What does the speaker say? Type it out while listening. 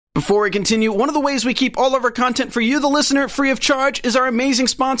Before we continue, one of the ways we keep all of our content for you, the listener, free of charge is our amazing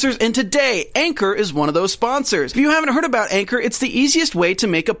sponsors, and today, Anchor is one of those sponsors. If you haven't heard about Anchor, it's the easiest way to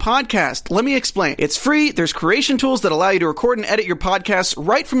make a podcast. Let me explain. It's free, there's creation tools that allow you to record and edit your podcasts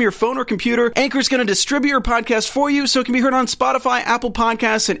right from your phone or computer. Anchor's going to distribute your podcast for you so it can be heard on Spotify, Apple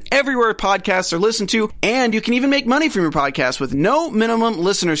Podcasts, and everywhere podcasts are listened to, and you can even make money from your podcast with no minimum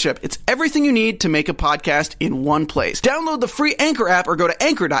listenership. It's everything you need to make a podcast in one place. Download the free Anchor app or go to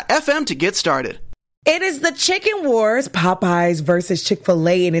anchor.fm to get started. It is the Chicken Wars, Popeyes versus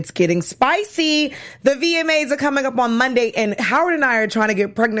Chick-fil-A, and it's getting spicy. The VMAs are coming up on Monday, and Howard and I are trying to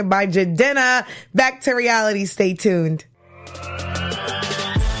get pregnant by Jadena. Back to reality. Stay tuned.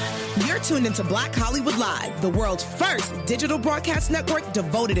 You're tuned into Black Hollywood Live, the world's first digital broadcast network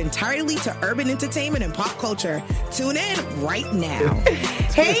devoted entirely to urban entertainment and pop culture. Tune in right now.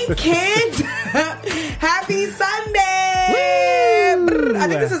 Hey, kids. Happy Sunday. Woo! I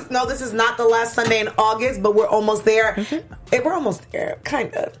think this is not the last Sunday in August, but we're almost there. We're almost there,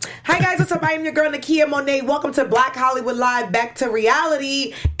 kind of. Hi, guys. What's up? I am your girl, Nakia Monet. Welcome to Black Hollywood Live, back to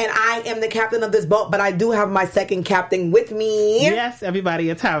reality. And I am the captain of this boat, but I do have my second captain with me. Yes, everybody.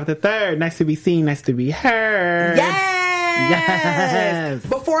 It's Howard the Third. Nice to be seen. Nice to be heard. Yes.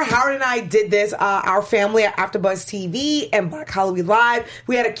 Before Howard and I did this, our family at AfterBuzz TV and Black Hollywood Live,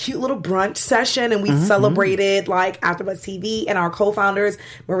 we had a cute little brunch session, and we celebrated like AfterBuzz TV and our co-founders,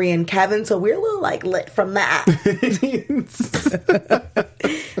 Maria and Kevin. So we're a little like lit from that.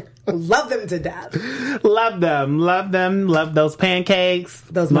 Love them to death. Love them. Love those pancakes.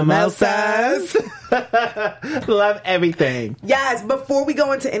 Those mimosas. Love everything. Yes. Before we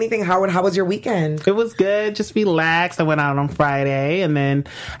go into anything, Howard, how was your weekend? It was good. Just relaxed. I went out on Friday, and then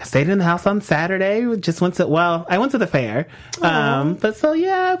I stayed in the house on Saturday. I went to the fair. But so,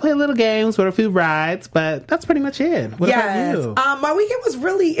 yeah, I played little games, with a few rides, but that's pretty much it. What about you? My weekend was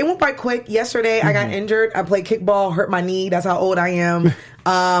it went by quick. Yesterday, I got injured. I played kickball, hurt my knee. That's how old I am.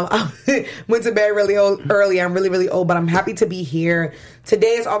 I went to bed really early. I'm really, really old, but I'm happy to be here.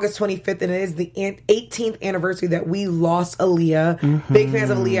 Today is August 25th, and it is the 18th anniversary that we lost Aaliyah. Big fans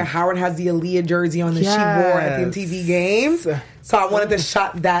of Aaliyah. Howard has the Aaliyah jersey on that she wore at the MTV Games. So I wanted to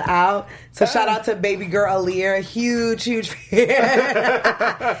shout that out. So shout out to baby girl Aaliyah. Huge, huge fan.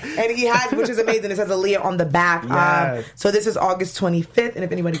 And he has, which is amazing, it says Aaliyah on the back. Yes. So this is August 25th, and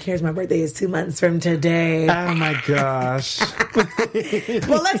if anybody cares, my birthday is 2 months from today. Oh my gosh.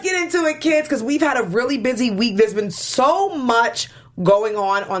 Well, let's get into it, kids, because we've had a really busy week. There's been so much going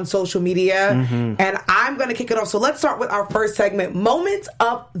on social media, and I'm going to kick it off. So let's start with our first segment, Moments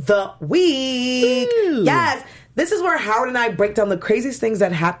of the Week. Ooh. Yes. This is where Howard and I break down the craziest things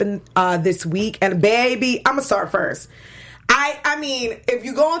that happened this week. And baby, I'm going to start first. I mean, if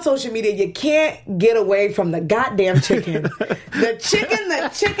you go on social media, you can't get away from the goddamn chicken. The chicken.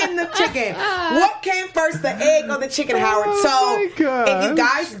 What came first, the egg or the chicken, Howard? So, if you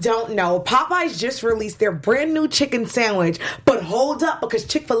guys don't know, Popeyes just released their brand new chicken sandwich. But hold up, because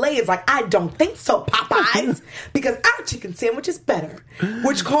Chick-fil-A is like, I don't think so, Popeyes. Because our chicken sandwich is better.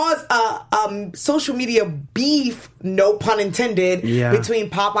 Which caused social media beef, no pun intended, between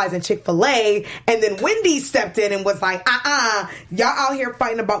Popeyes and Chick-fil-A. And then Wendy's stepped in and was like, y'all out here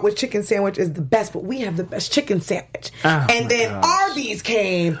fighting about which chicken sandwich is the best, but we have the best chicken sandwich. And then Arby's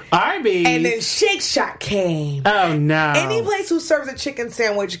came. And then Shake Shack came. Oh, no. Any place who serves a chicken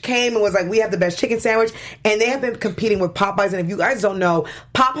sandwich came and was like, we have the best chicken sandwich. And they have been competing with Popeyes. And if you guys don't know,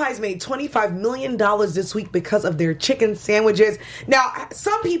 Popeyes made $25 million this week because of their chicken sandwiches. Now,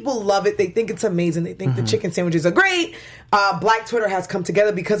 some people love it. They think it's amazing. They think the chicken sandwiches are great. Black Twitter has come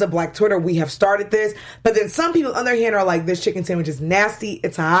together. Because of Black Twitter, we have started this. But then some people, on their hand, are like, this chicken sandwich is nasty.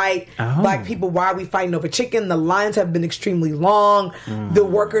 It's alright. Black people, why are we fighting over chicken? The lines have been extremely long. The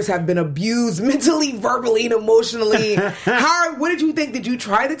workers have been abused mentally, verbally, and emotionally. Howard, what did you think? Did you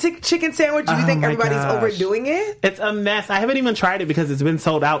try the chicken sandwich? Do you think everybody's overdoing it? It's a mess. I haven't even tried it because it's been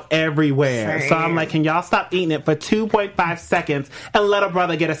sold out everywhere. Same. So I'm like, can y'all stop eating it for 2.5 seconds and let a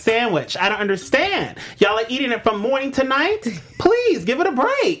brother get a sandwich? I don't understand. Y'all are eating it from morning to night? Please, give it a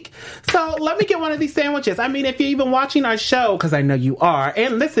break. So let me get one of these sandwiches. I mean, if you're even watching our show, because I know you are,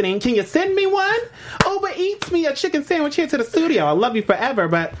 and listening, can you send me one? Uber Eats me a chicken sandwich here to the studio. I love you forever,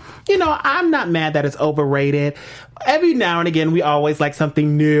 but, you know, I'm not mad that it's overrated. Every now and again, we always like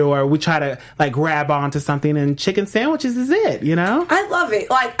something new, or we try to like grab onto something, and chicken sandwiches is it, you know? I love it.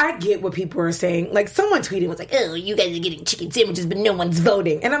 Like, I get what people are saying. Like, someone tweeted was like, oh, you guys are getting chicken sandwiches, but no one's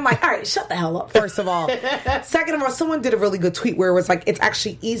voting. And I'm like, all right, shut the hell up, first of all. Second of all, someone did a really good tweet where it was like, it's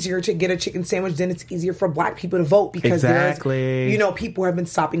actually easier to get a chicken sandwich than it's easier for black people to vote, because there's, you know, people have been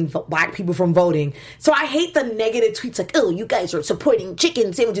stopping black people from voting. So I hate the negative tweets like, oh, you guys are supporting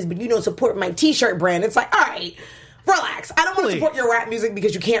chicken sandwiches, but you don't support my t-shirt brand. It's like, all right, relax. I don't want to support your rap music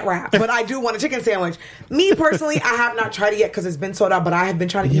because you can't rap, but I do want a chicken sandwich. Me personally, I have not tried it yet because it's been sold out, but I have been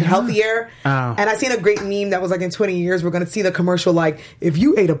trying to eat healthier. And I seen a great meme that was like, in 20 years, we're going to see the commercial like, if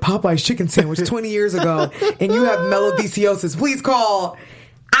you ate a Popeye's chicken sandwich 20 years ago and you have melodiciosis, please call.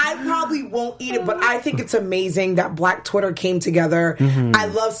 I probably won't eat it, but I think it's amazing that Black Twitter came together. I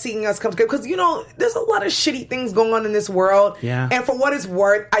love seeing us come together because, you know, there's a lot of shitty things going on in this world. Yeah. And for what it's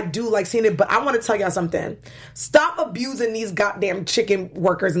worth, I do like seeing it, but I want to tell y'all something. Stop abusing these goddamn chicken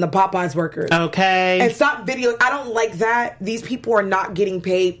workers and the Popeyes workers. Okay. And stop video. I don't like that. These people are not getting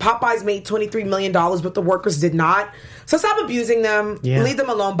paid. Popeyes made $23 million, but the workers did not. So stop abusing them. Yeah. Leave them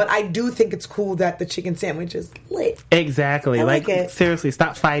alone. But I do think it's cool that the chicken sandwich is lit. Exactly. I like it. Seriously,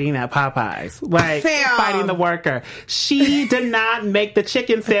 stop fighting at Popeyes. Like, Fam. fighting the worker. She did not make the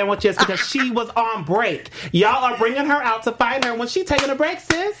chicken sandwiches because she was on break. Y'all are bringing her out to fight her when she taking a break,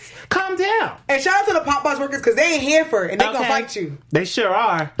 sis. Calm down. And shout out to the Popeyes workers because they ain't here for it and they gonna fight you. They sure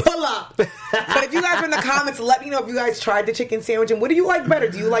are. Pull up. But if you guys are in the comments, let me know if you guys tried the chicken sandwich and what do you like better?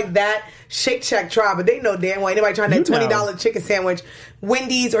 Do you like that? Shake Shack try, but they know damn well anybody trying that $20 chicken sandwich,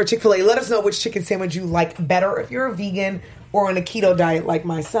 Wendy's or Chick-fil-A. Let us know which chicken sandwich you like better if you're a vegan or on a keto diet like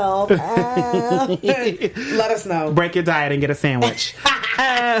myself. Let us know. Break your diet and get a sandwich.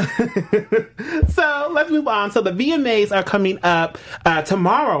 So let's move on. So the VMAs are coming up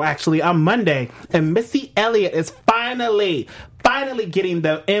tomorrow, actually, on Monday. And Missy Elliott is finally getting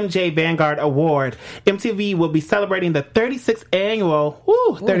the MJ Vanguard Award. MTV will be celebrating the 36th annual,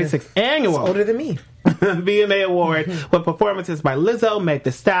 36th annual. It's older than me. VMA Award with performances by Lizzo, Meg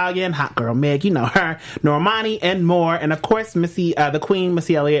Thee Stallion, Hot Girl Meg, you know her, Normani, and more. And of course, the Queen,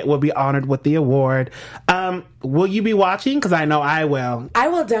 Missy Elliott, will be honored with the award. Will you be watching? Because I know I will. I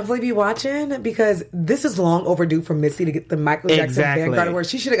will definitely be watching because this is long overdue for Missy to get the Michael Jackson Vanguard Award.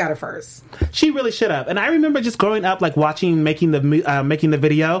 She should have got it first. She really should have. And I remember just growing up, like watching, making the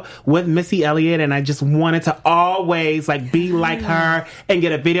video with Missy Elliott, and I just wanted to always like be like her and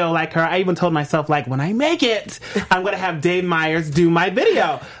get a video like her. I even told myself, like, when I make it, I'm going to have Dave Meyers do my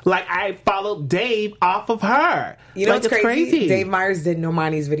video. Like, I followed Dave off of her. You know like, what's crazy? Dave Meyers did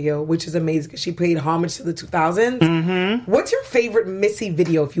Normani's video, which is amazing because she paid homage to the 2000s. What's your favorite Missy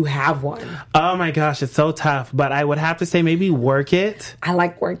video if you have one? Oh my gosh, it's so tough. But I would have to say maybe Work It. I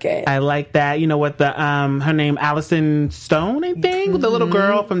like Work It. I like that. You know what, the her name, Allison Stone, I think, the little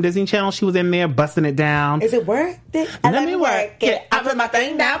girl from Disney Channel. She was in there busting it down. Is it worth it? Let me work it. I put my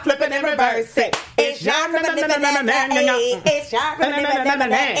thing down, flip it and reverse it. It's your it's your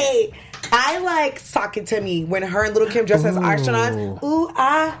I like Sock It To Me when her and Little Kim dress as astronauts. Ooh,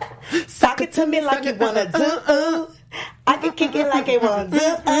 sock it to me like you wanna do. I can kick it like it wanna do.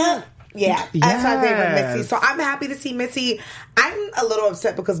 Yeah, that's my favorite Missy. So I'm happy to see Missy. I'm a little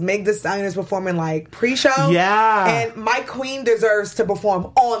upset because Meg Thee Stallion is performing like pre-show. Yeah. And my queen deserves to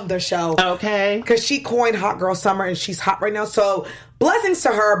perform on the show. Okay. Because she coined Hot Girl Summer and she's hot right now. So blessings to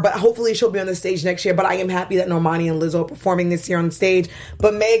her, but hopefully she'll be on the stage next year. But I am happy that Normani and Lizzo are performing this year on the stage.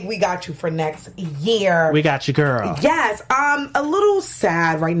 But Meg, we got you for next year. We got you, girl. Yes. A little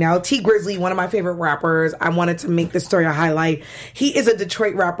sad right now. T Grizzly, one of my favorite rappers. I wanted to make this story a highlight. He is a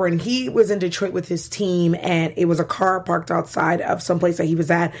Detroit rapper and he was in Detroit with his team and it was a car parked outside of some place that he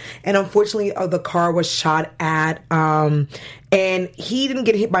was at. And unfortunately, the car was shot at. And he didn't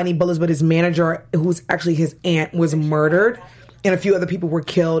get hit by any bullets, but his manager, who's actually his aunt, was murdered. And a few other people were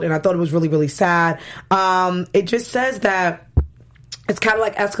killed. And I thought it was really, really sad. It just says that it's kind of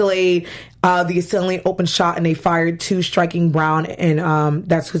like Escalade. The assailant opened shot and they fired two, striking Brown, and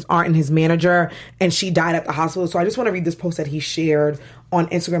that's his aunt and his manager, and she died at the hospital. So I just want to read this post that he shared on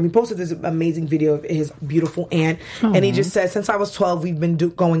Instagram. He posted this amazing video of his beautiful aunt, and he just said, "Since I was 12, we've been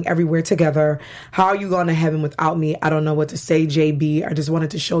going everywhere together. How are you going to heaven without me? I don't know what to say, JB. I just wanted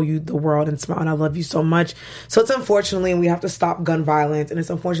to show you the world and smile, and I love you so much." So it's unfortunately, we have to stop gun violence, and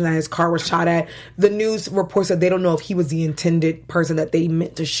it's unfortunate that his car was shot at. The news reports that they don't know if he was the intended person that they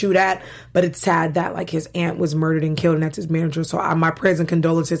meant to shoot at, but it's sad that like his aunt was murdered and killed, and that's his manager. So my prayers and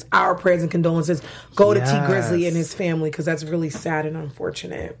condolences, our prayers and condolences go to T Grizzly and his family, because that's really sad and unfortunate.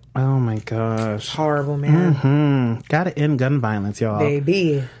 Oh my gosh. Horrible, man. Gotta end gun violence, y'all.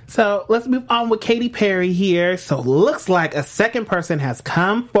 Baby. So let's move on with Katy Perry here. So looks like a second person has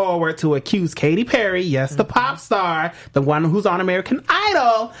come forward to accuse Katy Perry, yes, the pop star, the one who's on American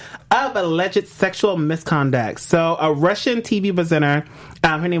Idol, of alleged sexual misconduct. So a Russian TV presenter,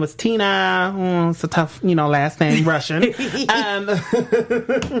 her name was Tina. It's a tough, last name, Russian. We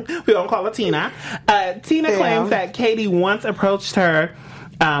don't call her Tina. Tina claims that Katy once approached her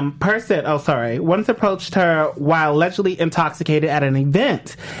once approached her while allegedly intoxicated at an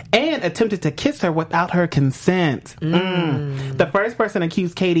event and attempted to kiss her without her consent. The first person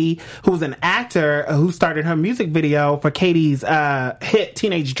accused Katie, who's an actor who started her music video for Katie's hit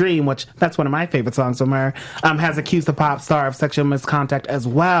Teenage Dream, which that's one of my favorite songs from her, has accused the pop star of sexual misconduct as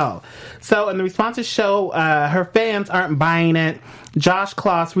well. So in the responses show, her fans aren't buying it. Josh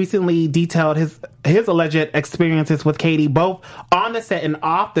Kloss recently detailed his alleged experiences with Katie, both on the set and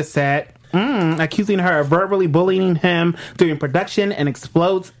off the set, accusing her of verbally bullying him during production and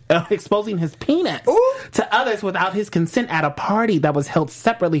exposing his penis to others without his consent at a party that was held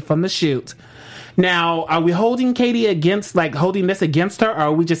separately from the shoot. Now, are we holding Katie holding this against her, or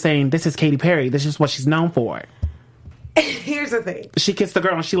are we just saying this is Katy Perry? This is what she's known for? Here's the thing. She kissed the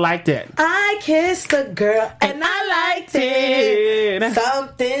girl and she liked it. I kissed the girl and I liked it.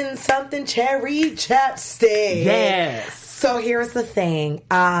 Something cherry chapstick. Yes. So here's the thing.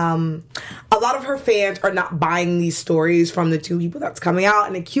 A lot of her fans are not buying these stories from the two people that's coming out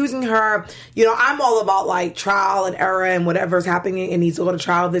and accusing her. You know, I'm all about like trial and error and whatever's happening. It needs to go to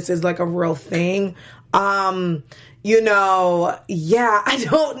trial. This is like a real thing. You know, yeah, I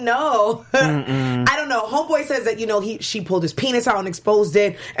don't know. I don't know. Homeboy says that, you know, she pulled his penis out and exposed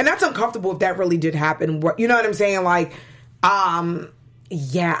it. And that's uncomfortable if that really did happen. You know what I'm saying? Like,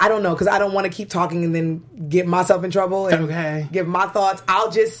 yeah, I don't know. Because I don't want to keep talking and then get myself in trouble and give my thoughts.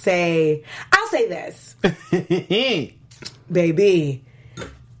 I'll say this. Baby,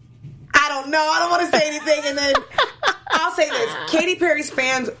 I don't know. I don't want to say anything. And then I'll say this. Katy Perry's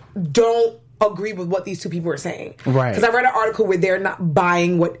fans don't agree with what these two people are saying. Right. Because I read an article where they're not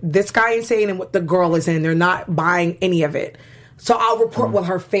buying what this guy is saying and what the girl is saying. They're not buying any of it. So I'll report what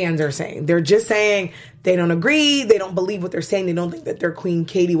her fans are saying. They're just saying they don't agree. They don't believe what they're saying. They don't think that their Queen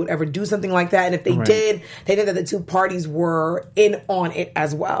Katie would ever do something like that. And if they did, they think that the two parties were in on it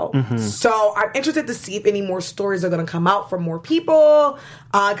as well. So I'm interested to see if any more stories are going to come out from more people.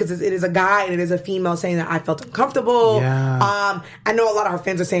 Because it is a guy and it is a female saying that I felt uncomfortable. Yeah. I know a lot of her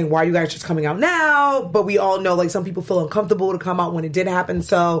fans are saying, why are you guys just coming out now? But we all know, like, some people feel uncomfortable to come out when it did happen.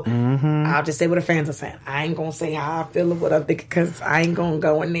 So I'll just say what the fans are saying. I ain't going to say how I feel or what I'm thinking because I ain't going to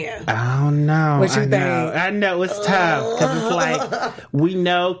go in there. Oh, no. What you think? I know it's tough because it's like we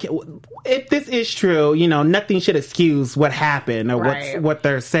know if this is true, you know, nothing should excuse what happened or what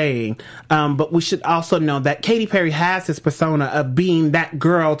they're saying. But we should also know that Katy Perry has this persona of being that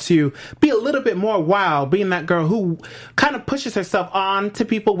girl to be a little bit more wild, being that girl who kind of pushes herself on to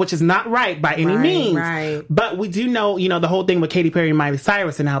people, which is not right by any means. Right. But we do know, you know, the whole thing with Katy Perry and Miley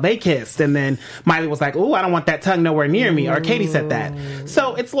Cyrus and how they kissed, and then Miley was like, "Oh, I don't want that tongue nowhere near me," or Katy said that.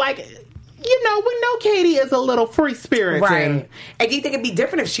 So it's like, you know, we know Katy is a little free spirit. Right. And do you think it'd be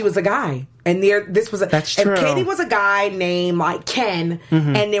different if she was a guy? And That's true. If Katy was a guy named like Ken,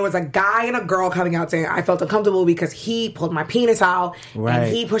 and there was a guy and a girl coming out saying, I felt uncomfortable because he pulled my penis out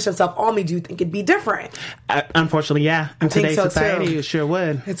and he pushed himself on me, do you think it'd be different? Unfortunately, yeah. In today's society, too. it sure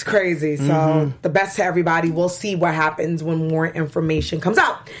would. It's crazy. So the best to everybody. We'll see what happens when more information comes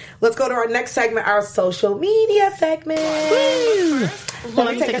out. Let's go to our next segment, our social media segment. Woo!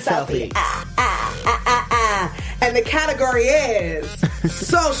 Let me take a selfie. And the category is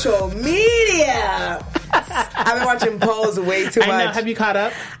social media. I've been watching Pose way too much. I know. Have you caught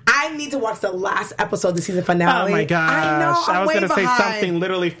up? I need to watch the last episode of the season finale. Oh my gosh. I know. I was going to say something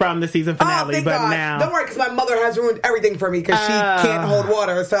literally from the season finale, but now. Don't worry, because my mother has ruined everything for me because she can't hold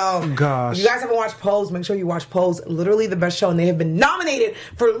water. So, gosh. If you guys haven't watched Pose, make sure you watch Pose. Literally the best show, and they have been nominated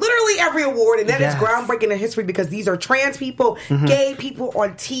for literally every award, and that is groundbreaking in history because these are trans people, gay people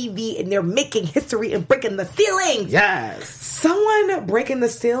on TV, and they're making history and breaking the ceilings. Yes. Someone breaking the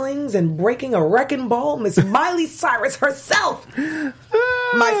ceilings and breaking a wrecking ball, Miss Miley Cyrus herself.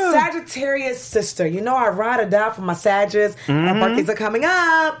 My Sagittarius sister. You know I ride or die for my Sagittarius. Our birthdays are coming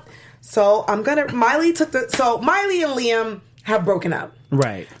up. So Miley and Liam have broken up.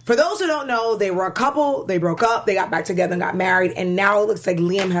 Right. For those who don't know, they were a couple. They broke up. They got back together and got married. And now it looks like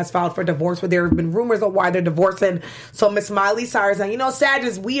Liam has filed for divorce, but there have been rumors of why they're divorcing. So Miss Miley Cyrus, now, you know,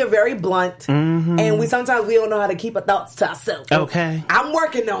 Sagittarius, we are very blunt. And we sometimes don't know how to keep our thoughts to ourselves. Okay. I'm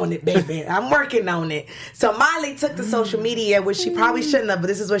working on it, baby. I'm working on it. So Miley took to social media, which she probably shouldn't have, but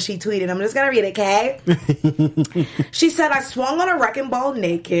this is what she tweeted. I'm just going to read it, okay? She said, I swung on a wrecking ball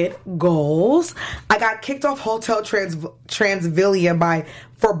naked. Goals. I got kicked off Hotel Transylvania by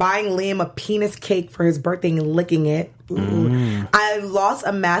for buying Liam a penis cake for his birthday and licking it. Ooh. I lost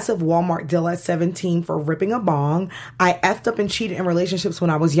a massive Walmart deal at 17 for ripping a bong. I effed up and cheated in relationships when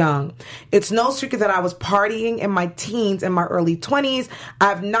I was young. It's no secret that I was partying in my teens and my early 20s.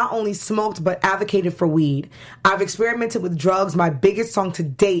 I've not only smoked but advocated for weed. I've experimented with drugs. My biggest song to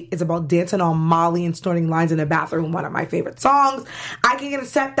date is about dancing on Molly and snorting lines in the bathroom, one of my favorite songs. I can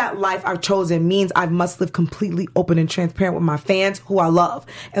accept that life I've chosen means I must live completely open and transparent with my fans, who I love,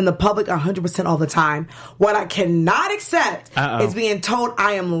 and the public 100% all the time. What I cannot accept is being told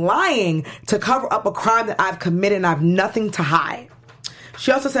I am lying to cover up a crime that I've committed and I have nothing to hide.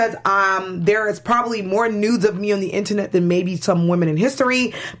 She also says, there is probably more nudes of me on the internet than maybe some women in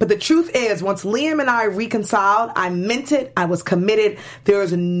history. But the truth is, once Liam and I reconciled, I meant it. I was committed. There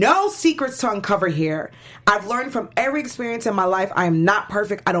is no secrets to uncover here. I've learned from every experience in my life. I am not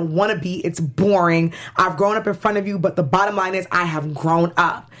perfect. I don't want to be. It's boring. I've grown up in front of you, but the bottom line is I have grown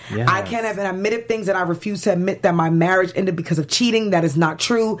up. Yes. I can't have admitted things that I refuse to admit, that my marriage ended because of cheating. That is not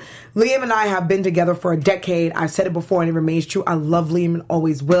true. Liam and I have been together for a decade. I've said it before and it remains true. I love Liam and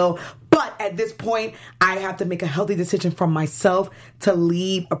always will. But at this point, I have to make a healthy decision for myself to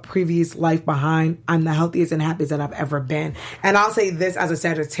leave a previous life behind. I'm the healthiest and happiest that I've ever been. And I'll say this as a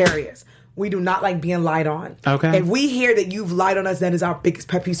Sagittarius. We do not like being lied on. Okay. If we hear that you've lied on us, that is our biggest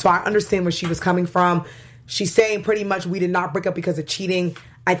pet peeve. So I understand where she was coming from. She's saying pretty much we did not break up because of cheating.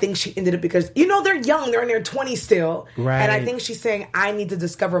 I think she ended up because, they're young. They're in their 20s still. Right. And I think she's saying, I need to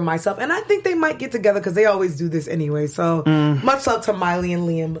discover myself. And I think they might get together because they always do this anyway. So much love to Miley and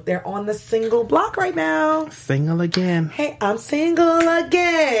Liam. They're on the single block right now. Single again. Hey, I'm single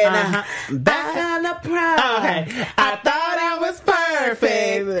again. Back on the prowl. Okay. I thought I was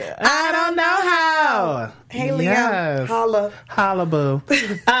perfect. I don't know how. Hey, Liam. Yes. Holla. Holla, boo.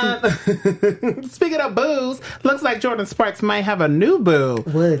 Speaking of boos, looks like Jordan Sparks might have a new boo.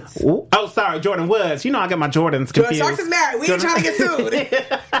 Woods. Ooh. Oh, sorry, Jordan Woods. I get my Jordans confused. Jordan Sparks is married. We ain't trying to get sued.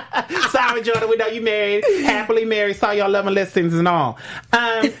 Sorry, Jordan. We know you married. Happily married. Saw your 11 listings and all.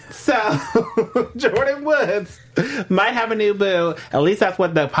 So, Jordan Woods might have a new boo. At least that's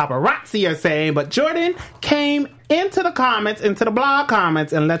what the paparazzi are saying. But Jordan came into the blog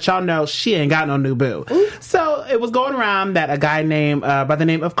comments, and let y'all know she ain't got no new boo. Ooh. So it was going around that a guy named by the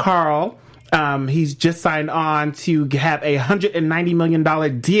name of Carl, he's just signed on to have a $190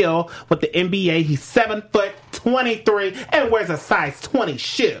 million deal with the NBA. He's 7'23" and wears a size 20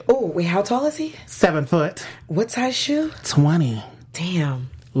 shoe. Oh, wait, how tall is he? 7 foot. What size shoe? 20. Damn.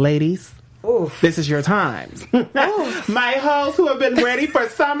 Ladies. Oof. This is your time. My hoes who have been ready for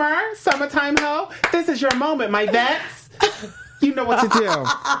summertime hoe, this is your moment, my vets. You know what to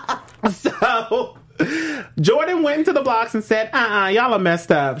do. So, Jordan went into the blogs and said, y'all are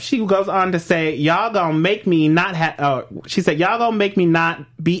messed up. She goes on to say, y'all gonna make me not she said, y'all gonna make me not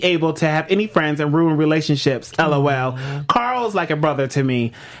be able to have any friends and ruin relationships. LOL. Carl's like a brother to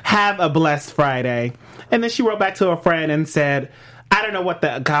me. Have a blessed Friday. And then she wrote back to her friend and said, I don't know what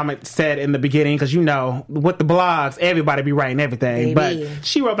the comment said in the beginning, because with the blogs, everybody be writing everything. Baby. But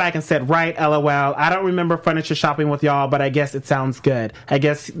she wrote back and said, right, LOL. I don't remember furniture shopping with y'all, but I guess it sounds good. I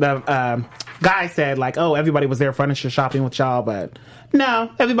guess the guy said, everybody was there furniture shopping with y'all, but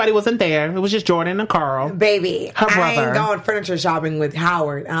no, everybody wasn't there. It was just Jordan and Carl. Baby, her brother. I ain't going furniture shopping with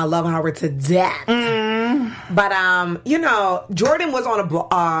Howard, and I love Howard to death. But, Jordan was on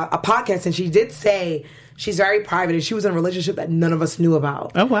a podcast, and she did say she's very private, and she was in a relationship that none of us knew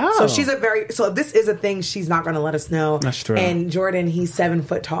about. Oh, wow. So so if this is a thing, she's not going to let us know. That's true. And Jordan, he's 7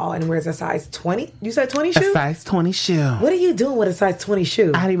 foot tall and wears a size 20. You said 20 shoe? A size 20 shoe. What are you doing with a size 20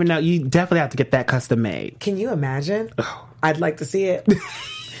 shoe? I don't even know. You definitely have to get that custom made. Can you imagine? Oh. I'd like to see it.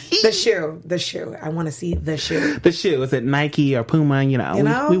 The shoe. I want to see the shoe. The shoe. Is it Nike or Puma?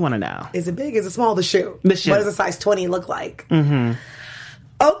 We want to know. Is it big? Is it small? The shoe. The shoe. What does a size 20 look like? Mm-hmm.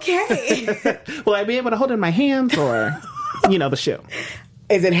 Okay. Will I be able to hold it in my hands, or, the shoe?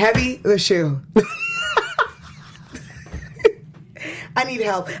 Is it heavy? The shoe. I need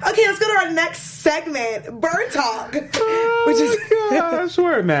help. Okay, let's go to our next segment, Bird Talk.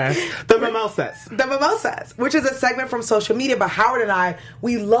 Sure, man. The Mimosas. The Mimosas, which is a segment from social media. But Howard and I,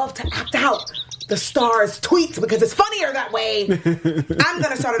 we love to act out the stars' tweets because it's funnier that way. I'm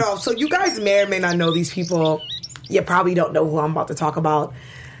going to start it off. So you guys may or may not know these people. You probably don't know who I'm about to talk about.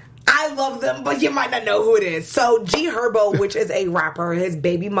 I love them, but you might not know who it is. So G Herbo, which is a rapper, his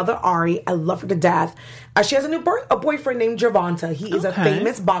baby mother Ari, I love her to death. She has a boyfriend named Gervonta. He is a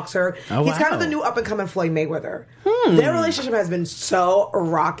famous boxer. He's kind of the new up-and-coming Floyd Mayweather. Their relationship has been so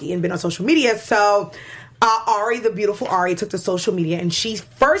rocky and been on social media. So Ari, the beautiful Ari, took to social media and she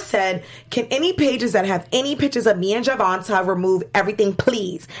first said, can any pages that have any pictures of me and Javonta remove everything,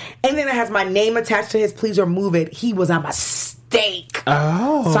 please? Anything that has my name attached to his, please remove it. He was a mistake.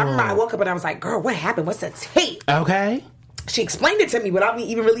 Oh. So I remember I woke up and I was like, girl, what happened? What's that tape? Okay. She explained it to me without me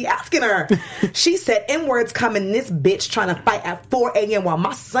even really asking her. She said, N-words coming this bitch trying to fight at 4 a.m. while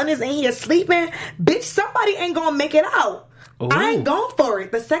my son is in here sleeping. Bitch, somebody ain't gonna make it out. Ooh. I ain't going for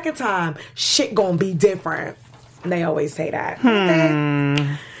it. The second time, shit gonna be different. They always say that.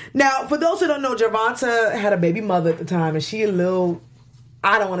 Okay? Now, for those who don't know, Javonta had a baby mother at the time, and she a little,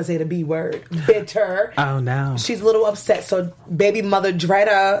 I don't want to say the B word, bitter. Oh, no. She's a little upset. So, baby mother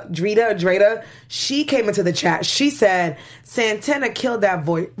Dreda, she came into the chat. She said, Santana killed that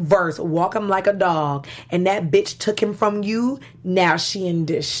verse, walk him like a dog, and that bitch took him from you. Now she in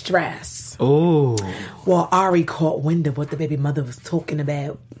distress. Ooh. Well, Ari caught wind of what the baby mother was talking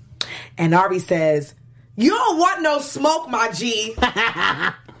about. And Ari says, you don't want no smoke, my G.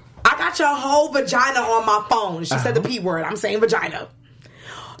 I got your whole vagina on my phone. She said the P word. I'm saying vagina.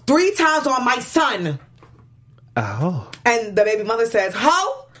 3 times on my son. Oh. And the baby mother says,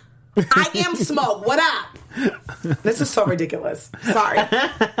 ho, I am smoke. What up? This is so ridiculous. Sorry.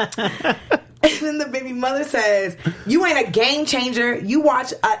 And then the baby mother says, you ain't a game changer. You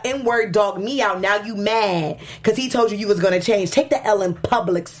watch an N-word dog me out. Now you mad because he told you was going to change. Take the L in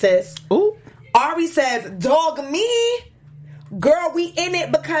public, sis. Ooh. Ari says, dog me? Girl, we in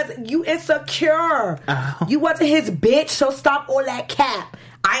it because you insecure. Oh. You wasn't his bitch, so stop all that cap.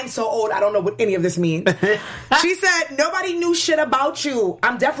 I'm so old, I don't know what any of this means. She said, nobody knew shit about you.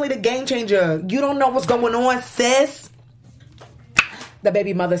 I'm definitely the game changer. You don't know what's going on, sis. The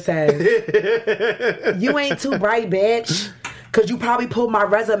baby mother says, you ain't too bright, bitch. Because you probably pulled my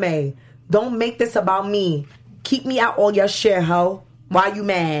resume. Don't make this about me. Keep me out all your shit, ho. Why you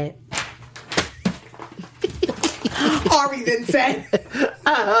mad? Ari then said,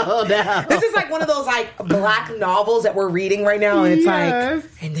 oh, no. This is like one of those like black novels that we're reading right now. And it's like,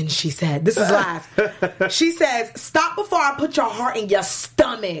 and then she said, this is last. She says, stop before I put your heart in your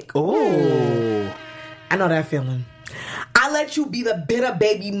stomach. Ooh. I know that feeling. I let you be the bitter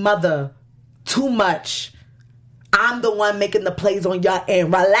baby mother too much. I'm the one making the plays on your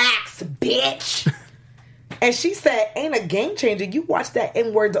end. Relax, bitch. And she said, ain't a game changer. You watch that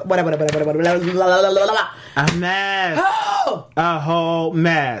N-word, whatever. A mess. Oh! A whole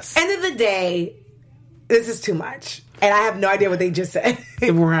mess. End of the day, this is too much. And I have no idea what they just said.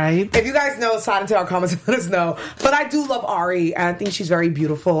 Right. If you guys know, slide into our comments and let us know. But I do love Ari, and I think she's very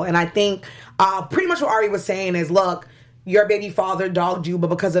beautiful. And I think pretty much what Ari was saying is, look, your baby father dogged you, but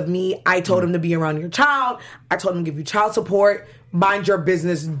because of me, I told him to be around your child. I told him to give you child support. Mind your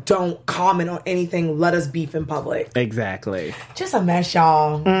business. Don't comment on anything. Let us beef in public. Exactly. Just a mess,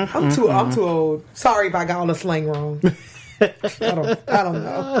 y'all. I'm too old. Sorry if I got all the slang wrong. I don't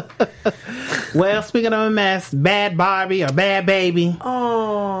know. Well, speaking of a mess, Bad Barbie or Bad Baby.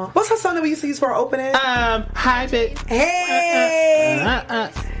 Oh, what's her song that we used to use for our opening? Hi, bitch. Hey.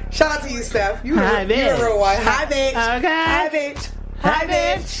 Shout out to you, Steph. You're a real one. Hi, bitch. Okay. Hi, bitch. Hi,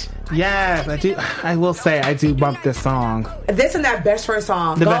 bitch. Yes, I do. I will say I do bump this song. This and that best friend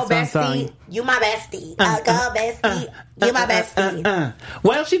song. The Go best friend bestie, song. you my bestie. Go bestie, you my bestie.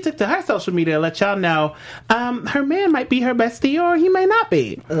 Well, she took to her social media to let y'all know her man might be her bestie or he may not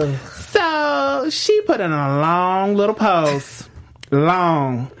be. Ugh. So she put in a long little post.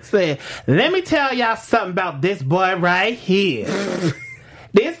 Said, let me tell y'all something about this boy right here.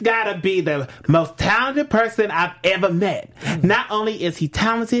 This gotta be the most talented person I've ever met. Not only is he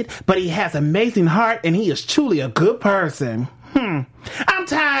talented, but he has amazing heart and he is truly a good person. I'm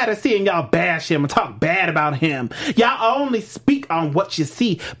tired of seeing y'all bash him and talk bad about him. Y'all only speak on what you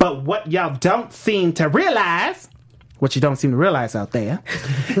see, but what y'all don't seem to realize, what you don't seem to realize out there,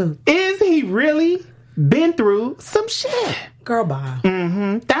 is he really been through some shit. Girl, bye.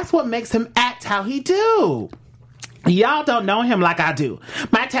 That's what makes him act how he do. Y'all don't know him like I do.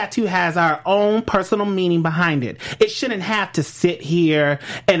 My tattoo has our own personal meaning behind it. It shouldn't have to sit here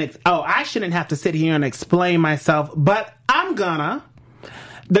and I shouldn't have to sit here and explain myself, but I'm gonna.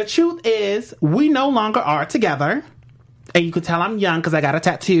 The truth is, we no longer are together. And you can tell I'm young because I got a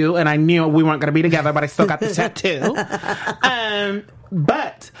tattoo and I knew we weren't gonna be together, but I still got the tattoo.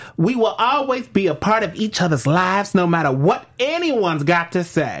 But we will always be a part of each other's lives no matter what anyone's got to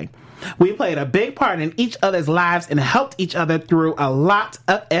say. We played a big part in each other's lives and helped each other through a lot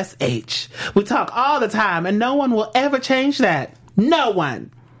of SH. We talk all the time and no one will ever change that. No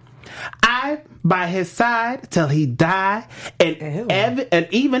one. I by his side till he die and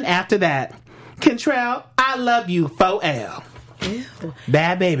even after that. Kentrell, I love you 4L. Ew.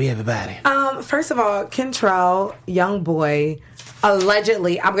 Bad baby, everybody. First of all, Kentrell, young boy,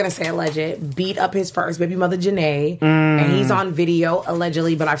 allegedly, I'm going to say alleged, beat up his first baby mother, Janae. And he's on video,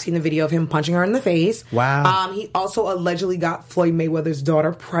 allegedly, but I've seen the video of him punching her in the face. Wow. He also allegedly got Floyd Mayweather's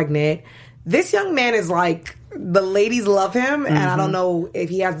daughter pregnant. This young man is like, the ladies love him, and I don't know if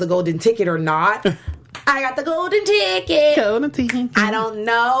he has the golden ticket or not. I got the golden ticket. I don't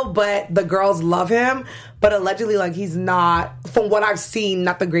know, but the girls love him. But allegedly, like, he's not, from what I've seen,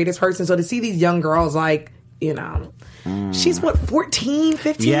 not the greatest person. So to see these young girls, like, you know, she's what, 14,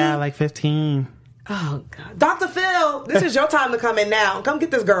 15? Yeah, like 15. Oh, God. Dr. Phil, this is your time to come in now. Come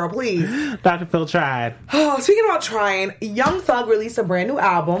get this girl, please. Dr. Phil tried. Oh, speaking about trying, Young Thug released a brand new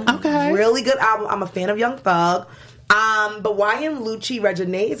album. Okay. Really good album. I'm a fan of Young Thug. But YN Lucci,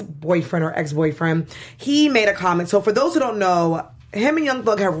 Regine's boyfriend or ex-boyfriend, he made a comment. So for those who don't know, him and Young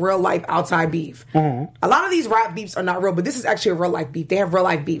Thug have real life outside beef. A lot of these rap beefs are not real, but this is actually a real life beef. They have real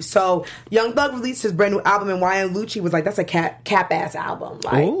life beef. So Young Thug released his brand new album, and YN Lucci was like, "That's a cap ass album."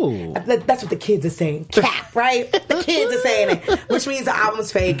 Like, ooh. That's what the kids are saying. Cap, right? The kids are saying it, which means the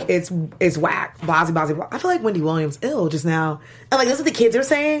album's fake. It's whack. Blah, blah, blah. I feel like Wendy Williams ill just now. And like, that's what the kids are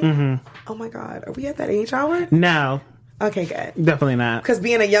saying. Oh my God, are we at that age, Howard? No. Okay, good. Definitely not. Because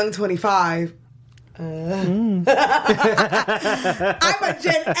being a young 25. I'm a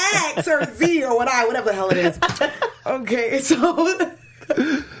Gen X or Z or whatever the hell it is. Okay, so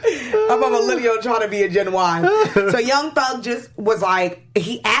I'm a millennial trying to be a Gen Y. So Young Thug just was like,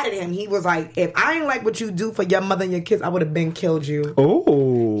 he added him. He was like, if I ain't like what you do for your mother and your kids, I would have been killed you.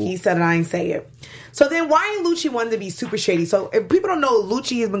 Ooh. He said it, I ain't say it. So then YN Lucci wanted to be super shady. So if people don't know,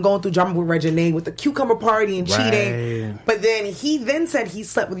 Lucci has been going through drama with Reginae with the cucumber party and cheating. But then he then said he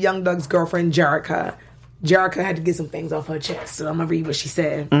slept with Young Thug's girlfriend, Jerica. Jerica had to get some things off her chest. So I'm going to read what she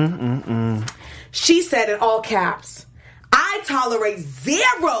said. She said in all caps, I tolerate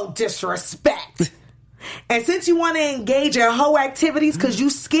zero disrespect. And since you want to engage in hoe activities because you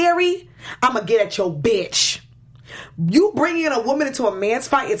scary, I'm going to get at your bitch. You bringing a woman into a man's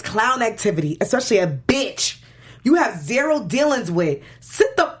fight is clown activity, especially a bitch you have zero dealings with.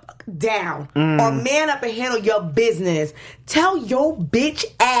 Sit the fuck down or man up and handle your business. Tell your bitch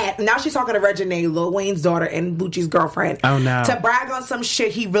ass. Now she's talking to Reginae, Lil Wayne's daughter and Lucci's girlfriend. Oh no. To brag on some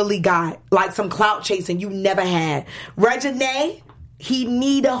shit he really got, like some clout chasing you never had. Reginae, he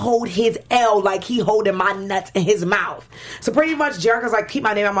need to hold his L like he holding my nuts in his mouth. So pretty much Jerica's like, keep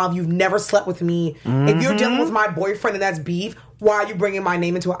my name in my mouth. You've never slept with me. If you're dealing with my boyfriend and that's beef, why are you bringing my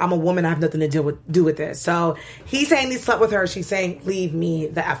name into it? I'm a woman. I have nothing to do with this. So he's saying he slept with her. She's saying, leave me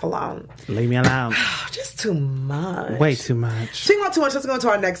the F alone. Leave me alone. Just too much. Way too much. Speaking about too much, let's go into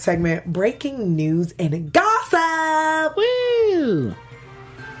our next segment. Breaking news and gossip. Woo!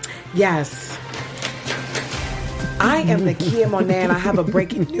 Yes. I am Nakia Monet, and I have a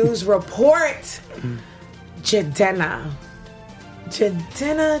breaking news report. Jidenna.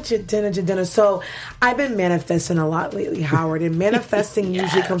 So I've been manifesting a lot lately, Howard, and manifesting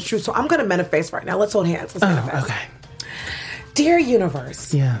usually comes true. So I'm going to manifest right now. Let's hold hands. Let's manifest. Okay. Dear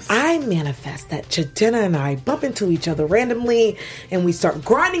universe, yes. I manifest that Jidenna and I bump into each other randomly and we start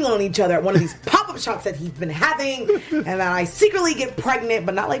grinding on each other at one of these pop-up shops that he's been having, and then I secretly get pregnant,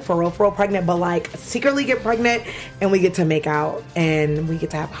 but not like for real pregnant, but like secretly get pregnant, and we get to make out and we get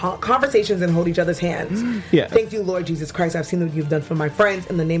to have conversations and hold each other's hands. Yeah. Thank you, Lord Jesus Christ. I've seen what you've done for my friends.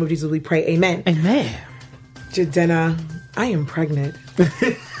 In the name of Jesus we pray, amen. Amen. Jidenna, I am pregnant.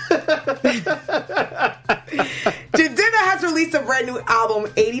 Jidenna has released a brand new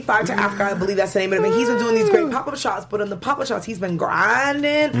album, 85 to Africa, I believe that's the name of it. And he's been doing these great pop-up shops, but on the pop-up shops, he's been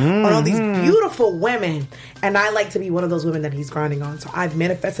grinding on all these beautiful women. And I like to be one of those women that he's grinding on. So I've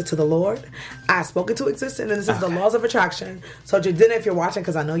manifested to the Lord. I've spoken to existence, and this is the laws of attraction. So Jidenna, if you're watching,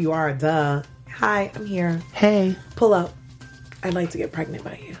 because I know you are, hi, I'm here. Hey. Pull up. I'd like to get pregnant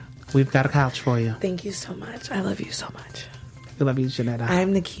by you. We've got a couch for you. Thank you so much. I love you so much. I love you, Janetta.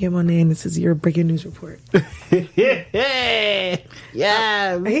 I'm Nakia Monet, and this is your breaking news report. Yeah.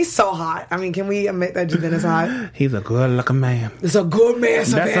 He's so hot. I mean, can we admit that Jidenna's hot? He's a good-looking man. It's a good man,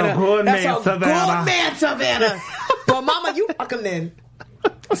 Savannah. That's a good man, Savannah. Well, mama, you fuck him then.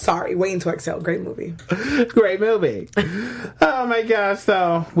 Sorry, Waiting to Exhale. Great movie. Great movie. Oh, my gosh.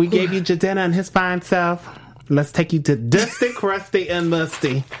 So, we gave you Jidenna and his fine self. Let's take you to Dusty, Crusty, and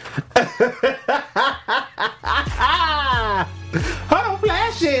Musty. Hold on,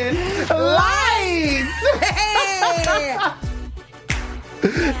 flashing lights. Hey!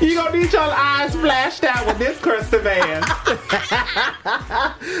 You gonna need your eyes flashed out with this crusty van.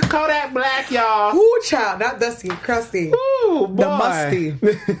 Kodak Black, y'all. Ooh, child. Not Dusty, Crusty. Ooh, boy. The Musty.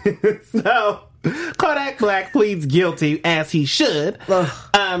 So, Kodak Black pleads guilty, as he should,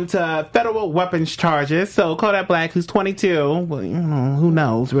 to federal weapons charges. So Kodak Black, who's 22, well, you know, who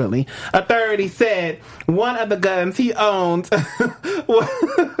knows, really. Authorities said one of the guns he owns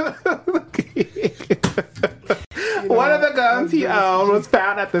one of the guns he owned was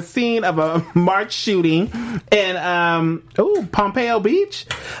found at the scene of a March shooting in Pompeo Beach.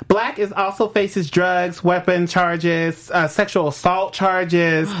 Black also faces drugs, weapon charges, sexual assault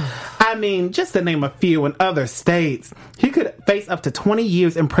charges. I mean, just to name a few in other states. He could face up to 20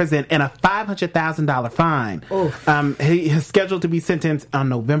 years in prison and a $500,000 fine. He is scheduled to be sentenced on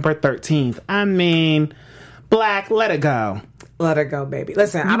November 13th. I mean, Black, let it go. Let her go, baby.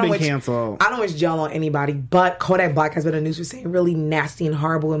 Listen, I don't wish jail on anybody, but Kodak Black has been in the news for saying really nasty and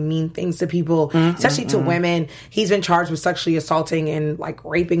horrible and mean things to people, especially to women. He's been charged with sexually assaulting and like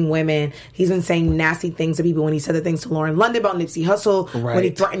raping women. He's been saying nasty things to people when he said the things to Lauren London about Nipsey Hussle, when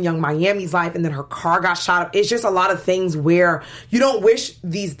he threatened Young Miami's life, and then her car got shot up. It's just a lot of things where you don't wish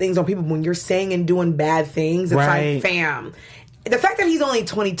these things on people when you're saying and doing bad things. It's like, fam. The fact that he's only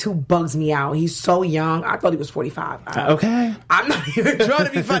 22 bugs me out. He's so young. I thought he was 45. Okay. I'm not even trying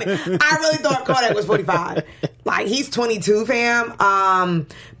to be funny. I really thought Kodak was 45. Like, he's 22, fam.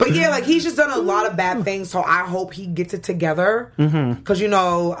 But yeah, like, he's just done a lot of bad things, so I hope he gets it together. Because, you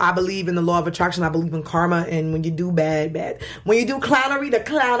know, I believe in the law of attraction. I believe in karma. And when you do bad. When you do clownery, the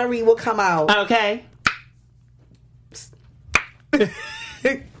clownery will come out. Okay.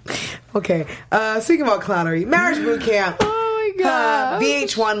 Okay. Speaking about clownery, Marriage Boot Camp.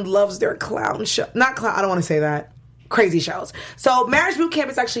 VH1 loves their clown show. Not clown, I don't want to say that. Crazy shows. So Marriage Boot Camp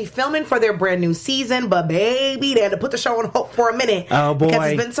is actually filming for their brand new season, but baby, they had to put the show on hold for a minute. Oh boy. Because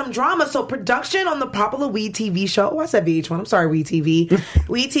there's been some drama. So production on the popular WE TV show. Oh, I said VH1. I'm sorry, WE TV.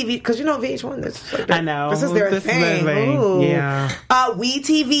 WE TV, because you know VH1, I know. This is their thing. Yeah. WE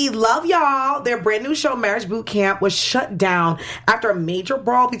TV, love y'all. Their brand new show, Marriage Boot Camp, was shut down after a major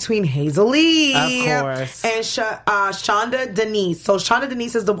brawl between Hazel Lee of course. and Shonda Denise. So Shonda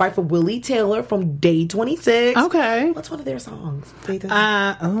Denise is the wife of Willie Taylor from Day 26. Okay. What's one of their songs? Since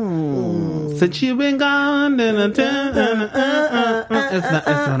you've been gone, it's been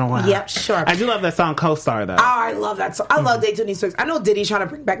a while. Yep, sure. I do love that song, Co-Star, though. Oh, I love that song. I love Day 26. I know Diddy's trying to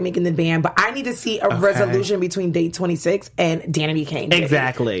bring back Making the Band, but I need to see a resolution between Day 26 and Danny B. Kane.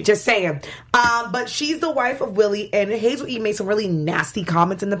 Exactly. Just saying. But she's the wife of Willie, and Hazel E. made some really nasty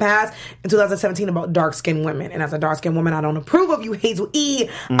comments in the past, in 2017, about dark-skinned women. And as a dark-skinned woman, I don't approve of you, Hazel E.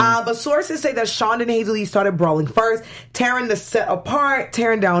 But sources say that Shonda and Hazel E. started brawling first, tearing the set apart,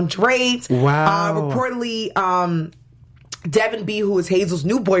 tearing down drapes. Wow. Reportedly, Devin B., who was Hazel's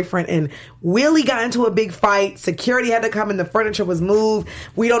new boyfriend, and Willie got into a big fight. Security had to come and the furniture was moved.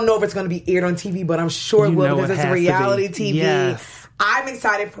 We don't know if it's going to be aired on TV, but I'm sure it will, because it's reality TV. Yes. I'm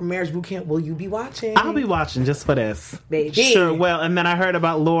excited for Marriage Boot Camp. Will you be watching? I'll be watching just for this. Baby. Sure, well, and then I heard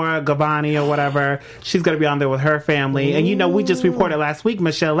about Laura Gavani or whatever. She's going to be on there with her family. Ooh. And you know, we just reported last week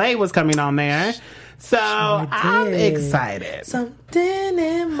Michelle A. was coming on there. So I'm excited. Something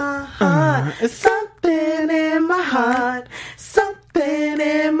in my heart. Something in my heart. Something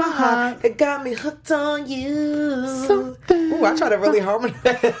in my heart. It got me hooked on you. Something. Ooh, I try to really harmonize.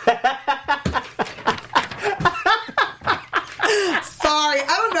 Sorry,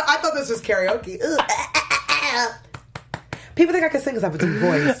 I don't know. I thought this was karaoke. People think I can sing because I have a deep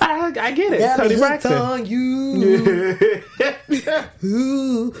voice. I get it. Tony Braxton. On you.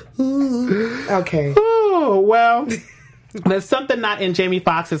 Okay. Oh, well. There's something not in Jamie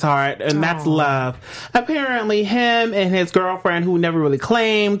Foxx's heart, and that's love. Apparently, him and his girlfriend, who never really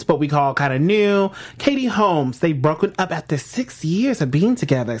claimed, but we call kind of knew, Katie Holmes, they've broken up after 6 years of being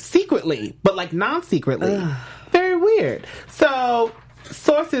together, secretly, but like non-secretly. Very weird. So,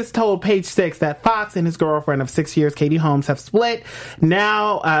 sources told Page Six that Fox and his girlfriend of 6 years, Katie Holmes, have split.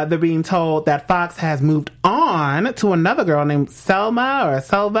 Now they're being told that Fox has moved on to another girl named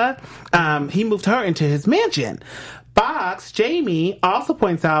Selva. He moved her into his mansion. Fox, Jamie, also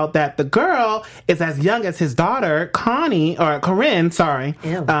points out that the girl is as young as his daughter, Corinne,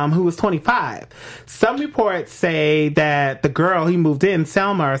 who was 25. Some reports say that the girl he moved in,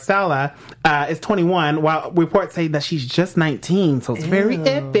 Selma, is 21, while reports say that she's just 19, so it's very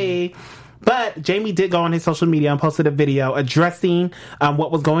iffy. But Jamie did go on his social media and posted a video addressing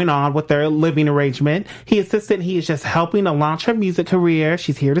what was going on with their living arrangement. He insisted he is just helping to launch her music career.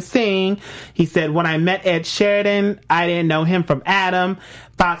 She's here to sing. He said, when I met Ed Sheridan, I didn't know him from Adam.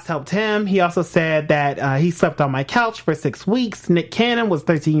 Fox helped him. He also said that he slept on my couch for 6 weeks. Nick Cannon was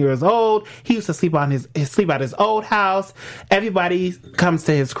 13 years old. He used to sleep on sleep at his old house. Everybody comes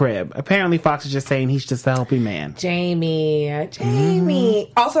to his crib. Apparently, Fox is just saying he's just a helping man. Jamie.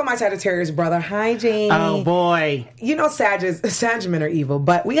 Also, my Sagittarius brother. Hi, Jamie. Oh boy. You know, Sag men are evil,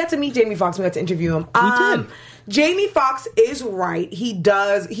 but we got to meet Jamie Foxx. We got to interview him. We did. Jamie Foxx is right. He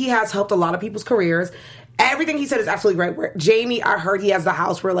has helped a lot of people's careers. Everything he said is absolutely right. Where Jamie, I heard he has the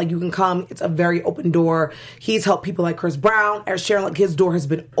house where like you can come. It's a very open door. He's helped people like Chris Brown, Ed Sheeran. Like his door has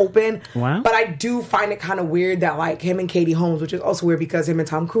been open. Wow. But I do find it kind of weird that like him and Katie Holmes, which is also weird because him and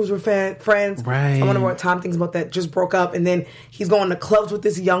Tom Cruise were friends. Right. I wonder what Tom thinks about that. Just broke up, and then he's going to clubs with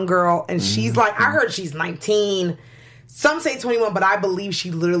this young girl, and she's like, I heard she's 19. Some say 21, but I believe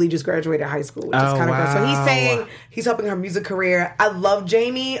she literally just graduated high school, which is kind of good. So he's saying he's helping her music career. I love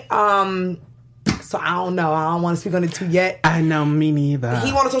Jamie. So I don't know. I don't want to speak on it too yet. I know, me neither.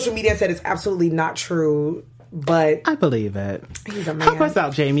 He went on social media and said it's absolutely not true, but I believe it. He's a man. Help us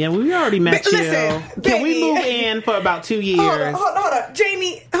out, Jamie. We already met you. Listen, Can we baby. move in for about 2 years? Hold on.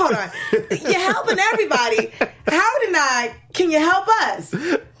 Jamie, hold on. You're helping everybody. Howard and I, can you help us?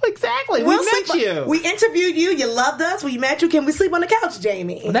 Exactly. We met you. We interviewed you. You loved us. We met you. Can we sleep on the couch,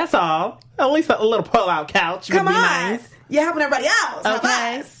 Jamie? That's all. At least a little pull-out couch would Come be on. nice. You're helping everybody else. Help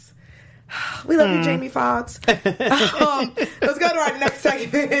Okay. us. We love you, Jamie Foxx. Let's go to our next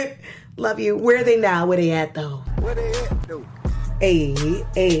segment. Love you. Where are they now? Where they at, though? Where they at, though?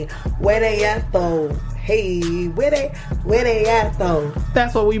 Hey, where they at, though? Hey, where they at, though?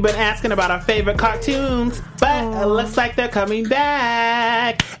 That's what we've been asking about our favorite cartoons, but it looks like they're coming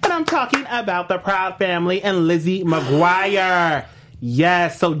back. And I'm talking about the Proud Family and Lizzie McGuire.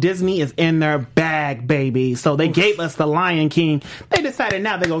 Yes, so Disney is in their bag, baby. So they gave us The Lion King. They decided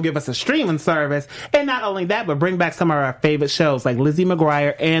now they're going to give us a streaming service. And not only that, but bring back some of our favorite shows like Lizzie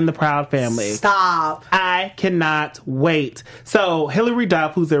McGuire and The Proud Family. Stop. I cannot wait. So Hilary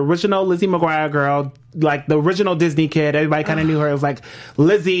Duff, who's the original Lizzie McGuire girl, like the original Disney kid, everybody kind of knew her. It was like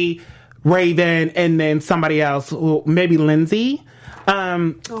Lizzie, Raven, and then somebody else, maybe Lindsay. Hi,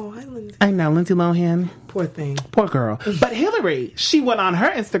 Lindsay. I know, Lindsay Lohan. Poor thing. Poor girl. But Hillary, she went on her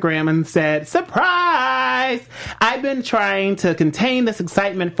Instagram and said, surprise! I've been trying to contain this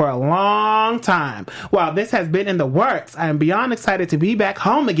excitement for a long time. While this has been in the works, I am beyond excited to be back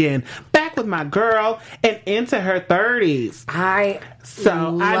home again, back with my girl and into her 30s. I'm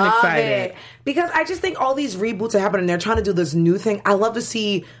excited. it. Because I just think all these reboots are happening. They're trying to do this new thing. I love to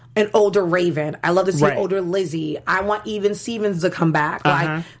see an older Raven. I love to see older Lizzie. I want even Stevens to come back.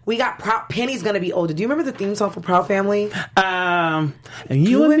 Like, we got Penny's going to be older. Do you remember the theme song for Proud Family? And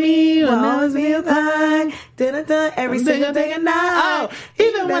you and me will always be apart. Every single day and night. Oh,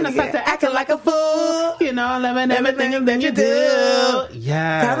 even when I start to acting like a fool, you know, I'm loving everything that you do.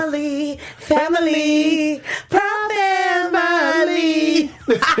 Yeah. Family, Proud Family.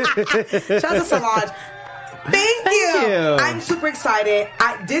 Shout out to Solange. Thank you. I'm super excited.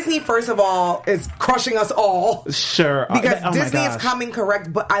 Disney, first of all, is crushing us all. Sure. Because Disney is coming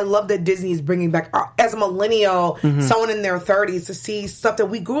correct, but I love that Disney is bringing back, as a millennial, someone in their 30s, to see stuff that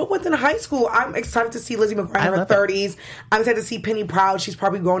we grew up with in high school. I'm excited to see Lizzie McGuire in her 30s. I'm excited to see Penny Proud. She's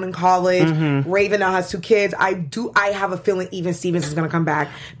probably grown in college. Raven now has 2 kids. I have a feeling even Stevens is going to come back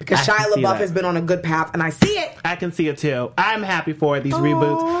because Shia LaBeouf has been on a good path, and I see it. I can see it too. I'm happy for these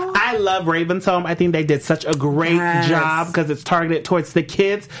reboots. I love Raven's Home. I think they did such a great job because it's targeted towards the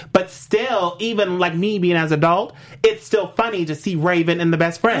kids, but still, even like me being as an adult, it's still funny to see Raven and the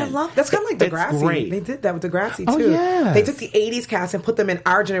best friend. I love that's kind of like Degrassi. Great. They did that with Degrassi too. Oh, yes. They took the 80s cast and put them in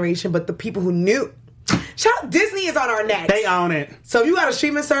our generation, but the people who knew. Disney is on our necks. They own it. So if you got a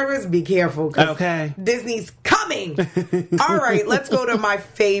streaming service, be careful. Okay. Disney's coming. All right, let's go to my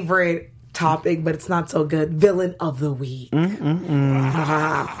favorite topic, but it's not so good. Villain of the week.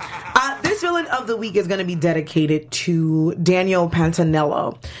 This villain of the week is going to be dedicated to Daniel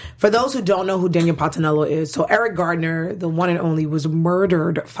Pantanello. For those who don't know who Daniel Pantanello is, so Eric Gardner, the one and only, was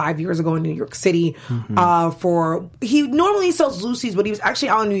murdered 5 years ago in New York City. He normally sells Lucy's, but he was actually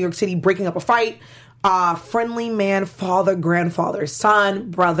out in New York City breaking up a fight. Friendly man, father, grandfather,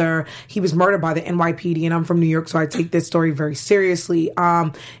 son, brother. He was murdered by the NYPD, and I'm from New York, so I take this story very seriously.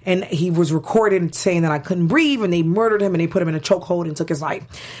 And he was recorded saying that I couldn't breathe, and they murdered him, and they put him in a chokehold and took his life.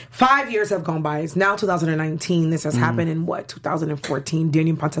 5 years have gone by. It's now 2019. This has happened in 2014.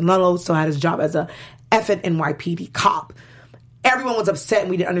 Daniel Pantanello still had his job as a effing NYPD cop. Everyone was upset,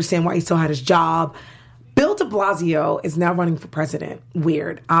 and we didn't understand why he still had his job. Bill de Blasio is now running for president.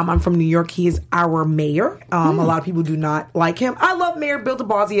 Weird. I'm from New York. He is our mayor. A lot of people do not like him. I love Mayor Bill de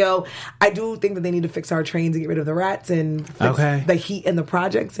Blasio. I do think that they need to fix our trains and get rid of the rats and fix the heat in the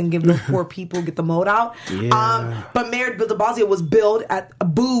projects and give those poor people, get the mold out. Yeah. But Mayor Bill de Blasio was booed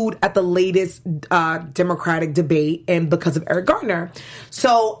at the latest Democratic debate and because of Eric Garner.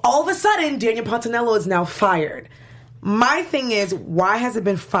 So all of a sudden, Daniel Pontanello is now fired. My thing is, why has it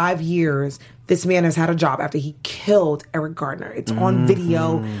been 5 years this man has had a job after he killed Eric Garner? It's on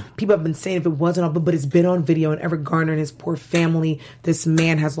video. People have been saying if it wasn't on, but it's been on video. And Eric Garner and his poor family, this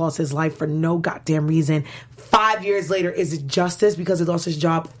man has lost his life for no goddamn reason. 5 years later, is it justice because he lost his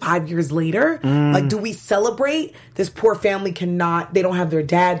job 5 years later? Like, do we celebrate? This poor family cannot, they don't have their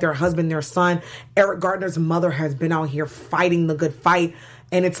dad, their husband, their son. Eric Garner's mother has been out here fighting the good fight.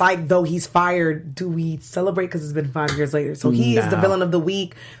 And it's like, though he's fired, do we celebrate because it's been 5 years later? So he is the villain of the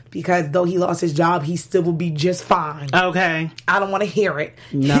week because though he lost his job, he still will be just fine. Okay. I don't want to hear it.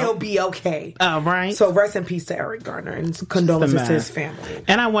 No. He'll be okay. Right. So rest in peace to Eric Garner and condolences to his family.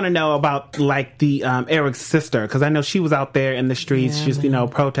 And I want to know about like the Eric's sister because I know she was out there in the streets just,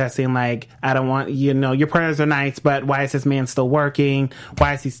 protesting like, I don't want, your prayers are nice, but why is this man still working?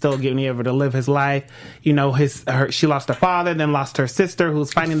 Why is he still getting able to live his life? She lost her father, then lost her sister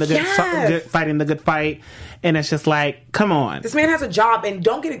who's fighting the good fight. And it's just like, come on. This man has a job, and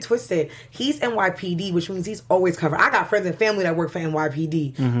don't get it twisted. He's NYPD, which means he's always covered. I got friends and family that work for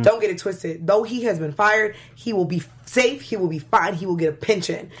NYPD. Don't get it twisted. Though he has been fired, he will be safe. He will be fine. He will get a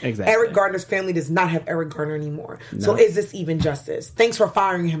pension. Exactly. Eric Garner's family does not have Eric Garner anymore. No. So is this even justice? Thanks for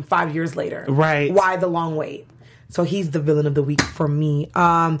firing him 5 years later. Right. Why the long wait? So he's the villain of the week for me.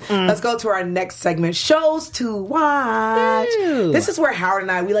 Let's go to our next segment, shows to watch. Ew. This is where Howard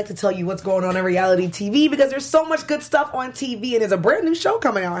and I, we like to tell you what's going on in reality TV because there's so much good stuff on TV and there's a brand new show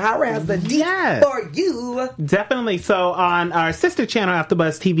coming out. Howard has the deep for you. Definitely. So on our sister channel,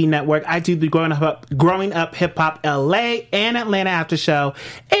 AfterBuzz TV Network, I do the Growing Up Hip Hop LA and Atlanta after show.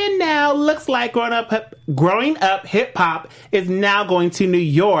 And now looks like Growing Up Hip Hop is now going to New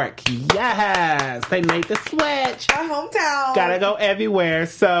York. Yes. They made the switch. Our hometown. Gotta go everywhere.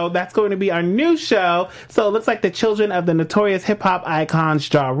 So that's going to be our new show. So it looks like the children of the notorious hip-hop icons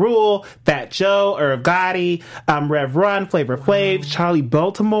Ja Rule, Fat Joe, Irv Gotti, Rev Run, Flavor Flav, Charlie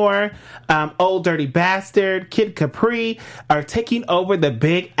Baltimore, Old Dirty Bastard, Kid Capri are taking over the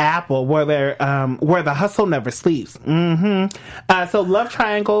Big Apple where the hustle never sleeps. So love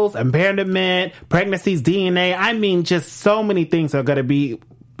triangles, abandonment, pregnancies, DNA. I mean, just so many things are going to be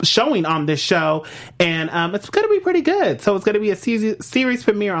showing on this show, and it's going to be pretty good. So it's going to be a series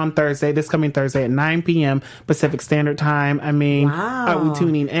premiere on Thursday, this coming Thursday at 9 p.m. Pacific Standard Time. I mean, are we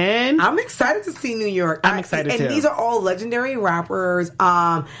tuning in? I'm excited to see New York. I'm excited too. And these are all legendary rappers.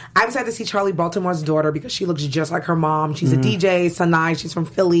 I'm excited to see Charlie Baltimore's daughter because she looks just like her mom. She's a DJ, Sanai. She's from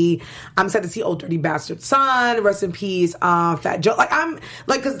Philly. I'm excited to see Old Dirty Bastard's son. Rest in peace, Fat Joe.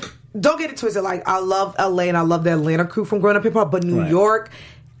 Because don't get it twisted. Like, I love LA and I love the Atlanta crew from Growing Up Hip Hop, but New York,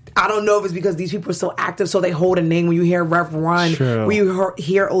 I don't know if it's because these people are so active, so they hold a name. When you hear Rev Run, when you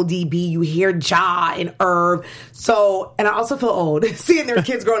hear ODB, you hear Ja and Irv. So, and I also feel old seeing their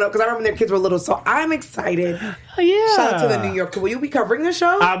kids growing up because I remember their kids were little. So I'm excited. Yeah. Shout out to the New York crew. Will you be covering the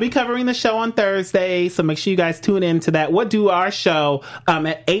show? I'll be covering the show on Thursday, so make sure you guys tune in to that. We'll do our show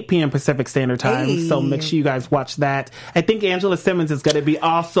at 8 p.m. Pacific Standard Time, so make sure you guys watch that. I think Angela Simmons is going to be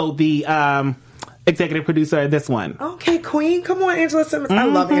also the executive producer of this one. Okay, Queen. Come on, Angela Simmons. I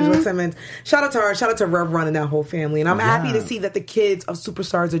love Angela Simmons. Shout out to her. Shout out to Rev Run and that whole family. And I'm happy to see that the kids of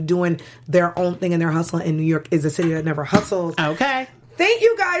superstars are doing their own thing and they're hustling. And New York is a city that never hustles. Okay. Thank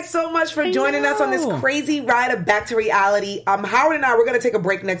you guys so much for joining us on this crazy ride of Back to Reality. Howard and I, we're going to take a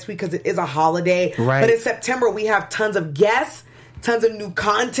break next week because it is a holiday. Right. But in September, we have tons of guests. Tons of new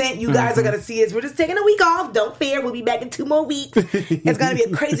content. You guys are going to see us. We're just taking a week off. Don't fear. We'll be back in 2 more weeks. It's going to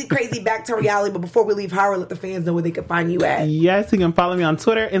be a crazy, crazy Back to Reality. But before we leave, Howard, let the fans know where they can find you at. Yes, you can follow me on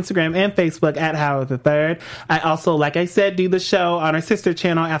Twitter, Instagram, and Facebook at Howard III. I also, like I said, do the show on our sister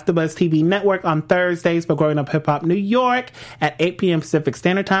channel, AfterBuzz TV Network, on Thursdays for Growing Up Hip Hop New York at 8 p.m. Pacific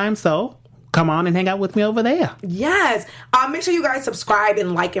Standard Time. So come on and hang out with me over there. Yes. Make sure you guys subscribe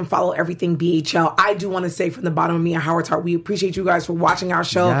and like and follow everything BHL. I do want to say from the bottom of me and Howard's heart, we appreciate you guys for watching our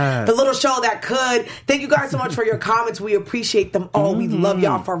show. Yes. The little show that could. Thank you guys so much for your comments. We appreciate them all. We love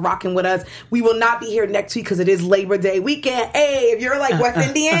y'all for rocking with us. We will not be here next week because it is Labor Day weekend. Hey, if you're like West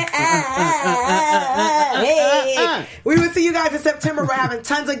Indian, hey. We will see you guys in September. We're having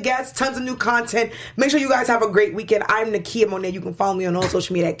tons of guests, tons of new content. Make sure you guys have a great weekend. I'm Nakia Monet. You can follow me on all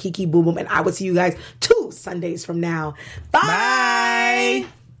social media at Kiki Boom Boom, and I will see you guys 2 Sundays from now. Bye.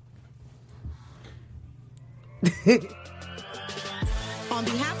 On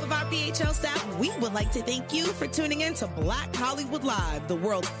behalf of our BHL staff, we would like to thank you for tuning in to Black Hollywood Live, the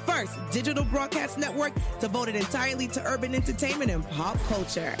world's first digital broadcast network devoted entirely to urban entertainment and pop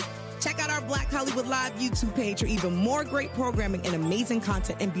culture. Check out our Black Hollywood Live YouTube page for even more great programming and amazing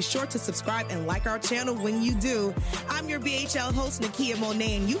content, and be sure to subscribe and like our channel when you do. I'm your BHL host, Nakia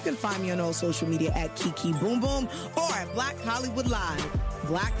Monet, and you can find me on all social media at Kiki Boom Boom or at Black Hollywood Live.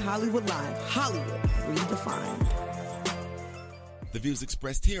 Black Hollywood Live, Hollywood redefined. The views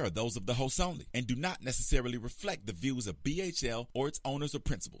expressed here are those of the hosts only and do not necessarily reflect the views of BHL or its owners or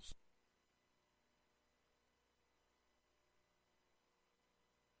principals.